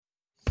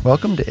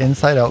Welcome to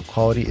Inside Out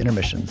Quality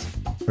Intermissions,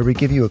 where we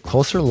give you a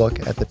closer look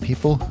at the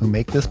people who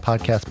make this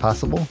podcast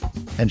possible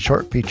and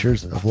short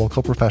features of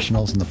local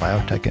professionals in the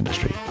biotech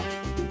industry.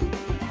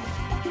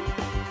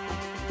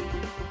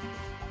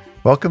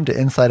 Welcome to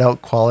Inside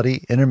Out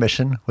Quality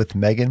Intermission with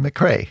Megan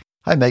McCrae.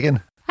 Hi,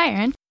 Megan. Hi,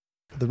 Aaron.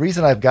 The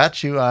reason I've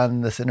got you on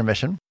this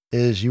intermission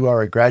is you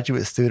are a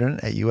graduate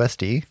student at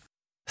USD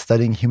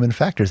studying human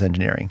factors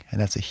engineering,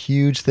 and that's a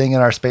huge thing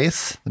in our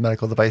space, the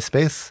medical device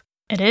space.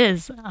 It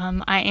is.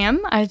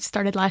 I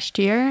started last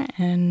year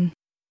and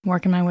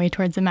working my way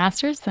towards a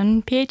master's,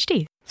 then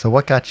PhD. So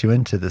what got you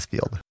into this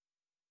field?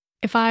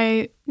 If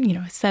I,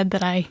 said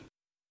that I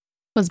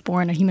was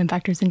born a human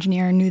factors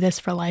engineer and knew this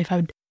for life, I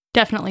would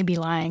definitely be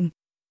lying.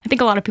 I think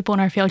a lot of people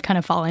in our field kind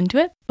of fall into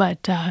it,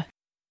 but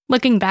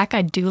looking back,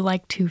 I do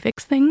like to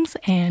fix things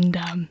and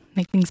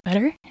make things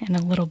better and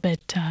a little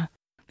bit,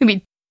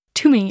 maybe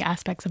too many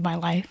aspects of my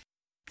life.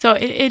 So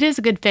it is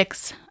a good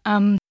fix.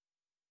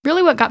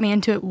 Really what got me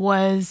into it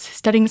was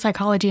studying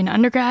psychology in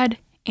undergrad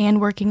and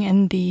working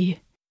in the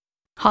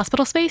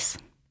hospital space.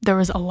 There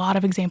was a lot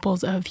of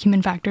examples of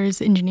human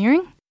factors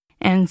engineering.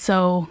 And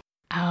so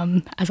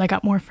as I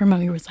got more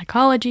familiar with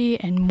psychology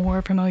and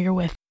more familiar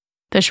with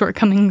the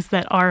shortcomings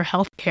that are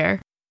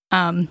healthcare,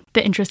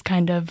 the interest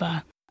kind of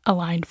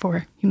aligned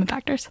for human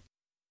factors.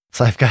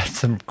 So I've got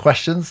some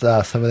questions.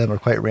 Some of them are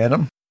quite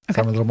random. Okay.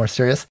 Some are a little more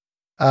serious.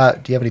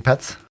 Do you have any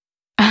pets?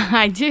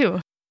 I do.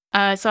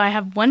 So I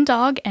have one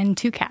dog and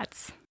two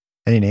cats.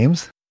 Any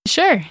names?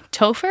 Sure.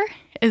 Topher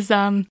is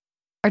our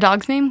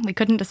dog's name. We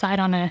couldn't decide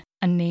on a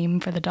name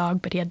for the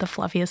dog, but he had the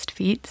fluffiest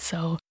feet.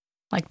 So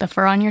like the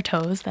fur on your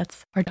toes,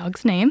 that's our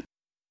dog's name.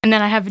 And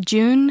then I have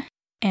June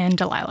and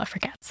Delilah for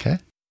cats. Okay.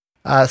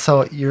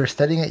 So you're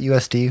studying at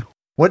USD.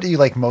 What do you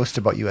like most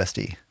about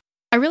USD?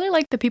 I really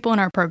like the people in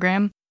our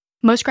program.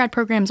 Most grad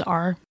programs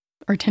are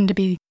or tend to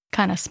be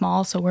kind of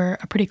small. So we're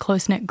a pretty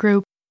close-knit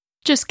group.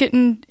 Just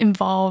getting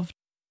involved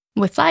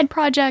with side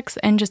projects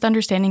and just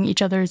understanding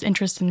each other's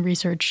interests in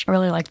research. I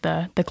really like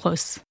the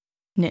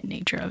close-knit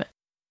nature of it.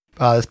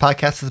 This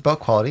podcast is about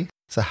quality.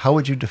 So how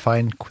would you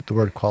define the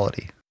word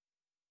quality?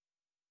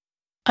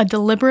 A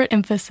deliberate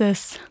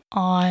emphasis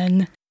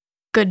on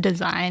good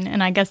design.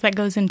 And I guess that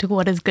goes into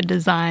what is good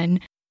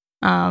design.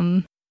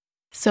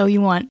 So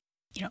you want,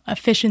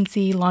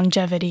 efficiency,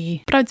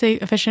 longevity, but I'd say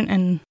efficient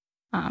and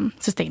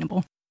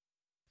sustainable.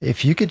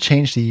 If you could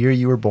change the year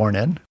you were born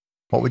in,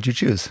 what would you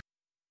choose?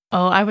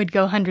 Oh, I would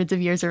go hundreds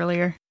of years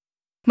earlier.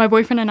 My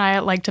boyfriend and I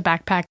like to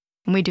backpack,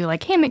 and we do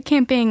like hammock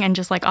camping and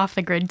just like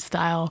off-the-grid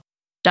style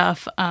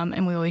stuff.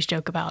 And we always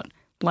joke about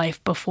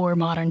life before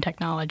modern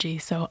technology.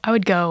 So I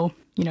would go,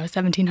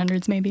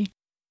 1700s maybe.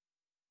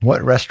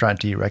 What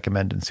restaurant do you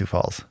recommend in Sioux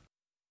Falls?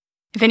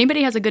 If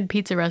anybody has a good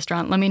pizza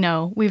restaurant, let me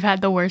know. We've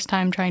had the worst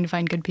time trying to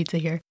find good pizza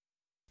here.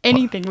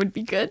 Anything would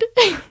be good.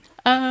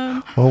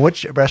 Well,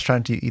 which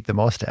restaurant do you eat the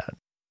most at?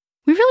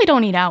 We really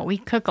don't eat out. We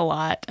cook a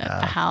lot at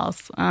the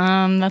house.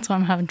 That's why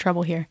I'm having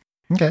trouble here.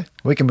 Okay.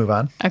 We can move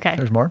on. Okay.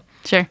 There's more?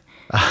 Sure.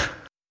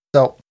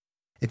 So,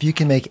 if you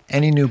can make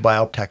any new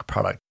biotech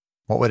product,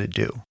 what would it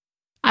do?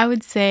 I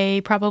would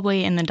say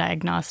probably in the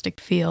diagnostic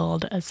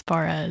field as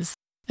far as,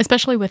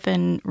 especially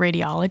within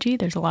radiology,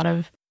 there's a lot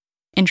of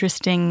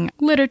interesting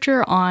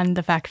literature on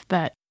the fact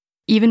that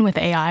even with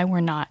AI,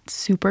 we're not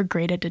super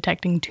great at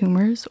detecting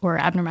tumors or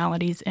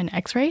abnormalities in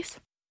x-rays.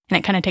 And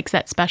it kind of takes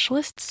that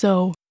specialist.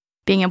 So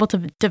being able to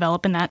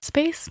develop in that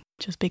space,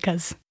 just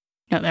because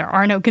there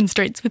are no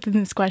constraints within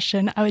this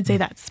question, I would say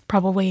that's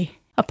probably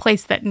a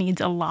place that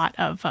needs a lot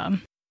of,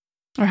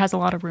 or has a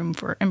lot of room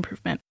for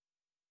improvement.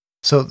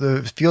 So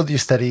the field you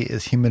study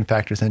is human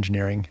factors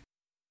engineering.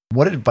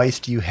 What advice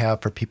do you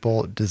have for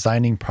people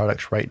designing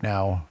products right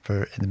now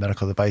in the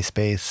medical device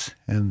space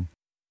and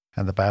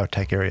the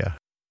biotech area?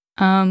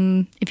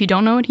 If you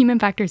don't know what human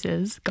factors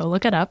is, go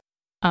look it up.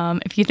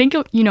 If you think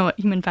you know what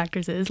human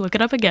factors is, look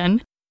it up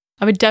again.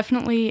 I would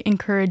definitely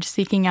encourage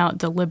seeking out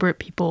deliberate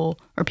people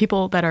or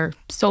people that are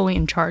solely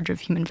in charge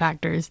of human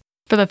factors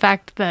for the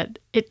fact that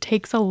it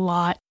takes a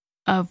lot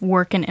of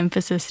work and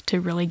emphasis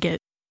to really get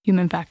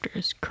human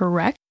factors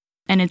correct.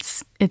 And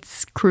it's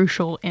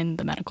crucial in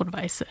the medical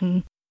device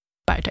and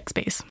biotech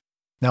space.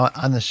 Now,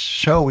 on the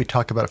show, we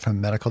talk about it from a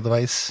medical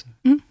device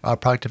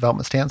product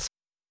development stance,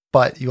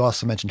 but you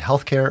also mentioned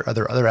healthcare. Are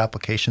there other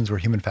applications where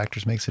human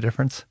factors makes a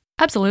difference?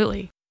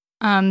 Absolutely.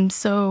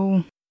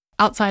 So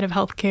outside of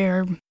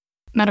healthcare,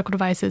 medical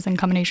devices and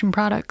combination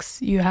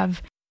products, you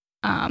have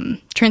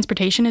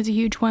transportation is a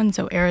huge one,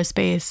 so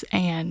aerospace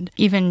and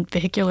even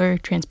vehicular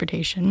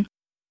transportation.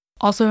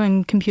 Also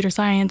in computer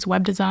science,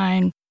 web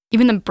design,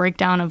 even the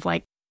breakdown of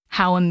like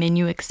how a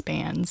menu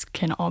expands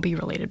can all be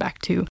related back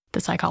to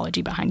the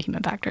psychology behind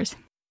human factors.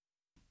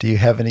 Do you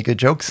have any good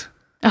jokes?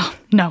 Oh,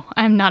 no,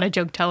 I'm not a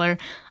joke teller.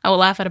 I will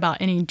laugh at about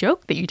any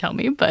joke that you tell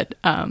me, but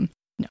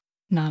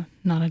no,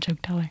 not a joke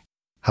teller.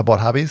 How about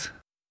hobbies?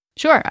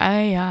 Sure.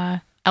 I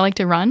like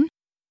to run.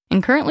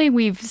 And currently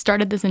we've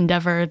started this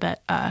endeavor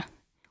that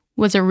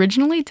was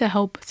originally to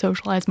help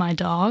socialize my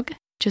dog,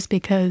 just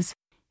because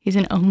he's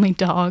an only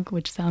dog,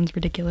 which sounds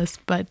ridiculous.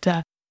 But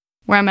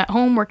where I'm at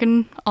home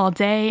working all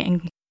day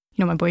and,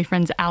 my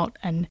boyfriend's out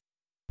and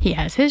he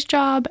has his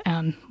job.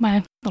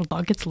 My little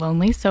dog gets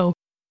lonely. So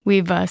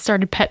we've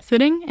started pet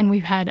sitting and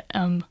we've had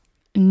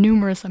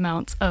numerous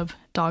amounts of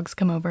dogs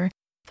come over.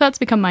 So that's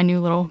become my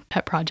new little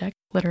pet project,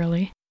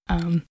 literally.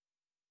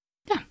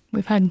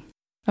 We've had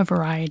a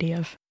variety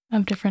of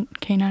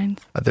different canines.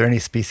 Are there any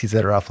species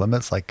that are off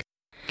limits, like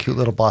cute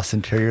little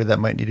Boston Terrier that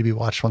might need to be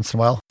watched once in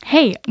a while?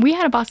 Hey, we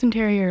had a Boston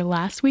Terrier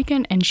last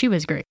weekend and she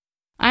was great.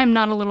 I am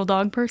not a little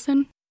dog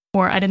person,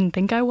 or I didn't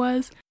think I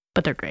was,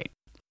 but they're great.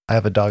 I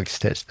have a dog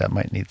Stitch that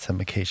might need some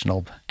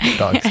occasional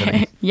dog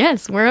sitting.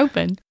 Yes, we're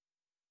open.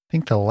 I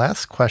think the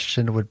last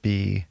question would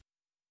be,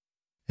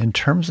 in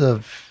terms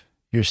of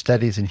your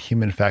studies in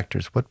human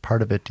factors, what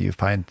part of it do you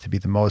find to be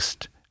the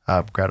most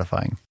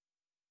gratifying?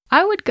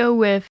 I would go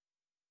with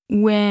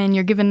when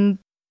you're given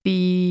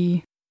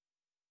the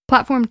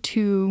platform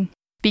to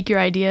speak your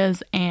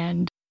ideas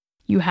and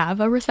you have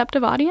a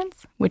receptive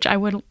audience, which I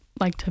would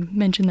like to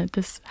mention that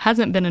this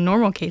hasn't been a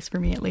normal case for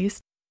me, at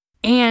least.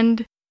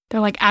 And they're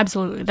like,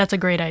 absolutely, that's a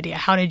great idea.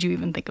 How did you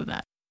even think of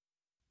that?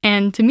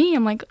 And to me,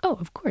 I'm like, oh,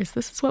 of course,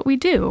 this is what we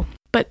do.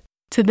 But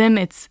to them,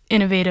 it's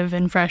innovative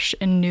and fresh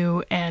and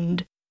new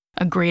and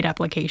a great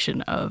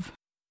application of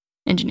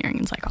engineering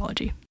and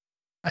psychology.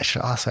 I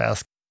should also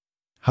ask,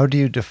 how do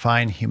you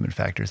define human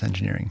factors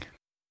engineering?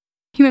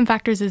 Human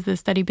factors is the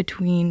study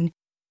between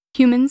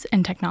humans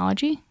and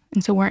technology.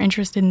 And so we're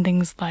interested in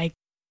things like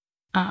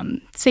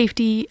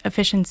safety,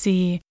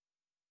 efficiency,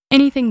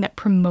 anything that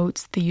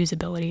promotes the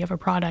usability of a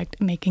product,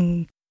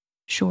 making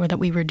sure that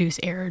we reduce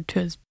error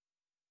to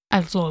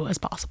as low as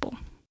possible.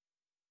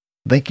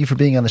 Thank you for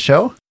being on the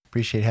show.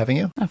 Appreciate having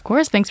you. Of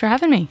course. Thanks for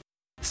having me.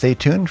 Stay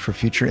tuned for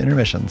future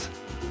intermissions.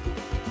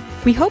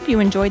 We hope you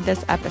enjoyed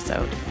this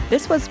episode.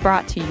 This was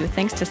brought to you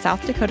thanks to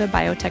South Dakota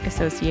Biotech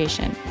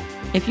Association.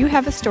 If you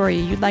have a story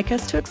you'd like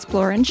us to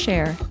explore and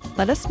share,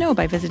 let us know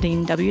by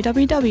visiting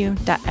www.sdbio.org.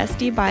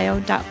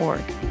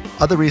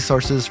 Other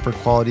resources for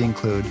quality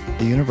include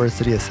the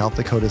University of South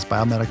Dakota's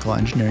Biomedical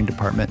Engineering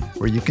Department,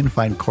 where you can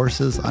find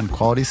courses on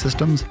quality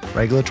systems,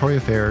 regulatory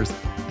affairs,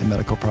 and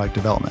medical product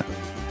development.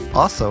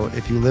 Also,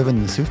 if you live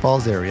in the Sioux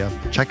Falls area,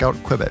 check out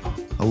Quibbit,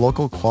 a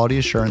local quality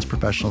assurance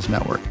professionals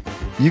network.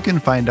 You can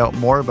find out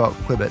more about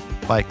Quibbit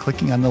by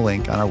clicking on the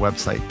link on our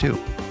website,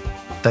 too.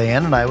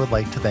 Diane and I would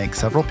like to thank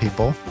several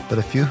people, but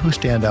a few who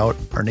stand out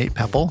are Nate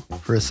Pepple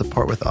for his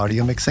support with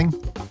audio mixing,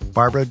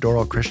 Barbara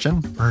Doral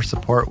Christian for her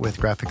support with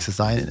graphics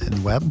design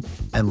and web,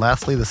 and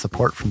lastly, the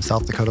support from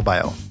South Dakota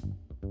Bio.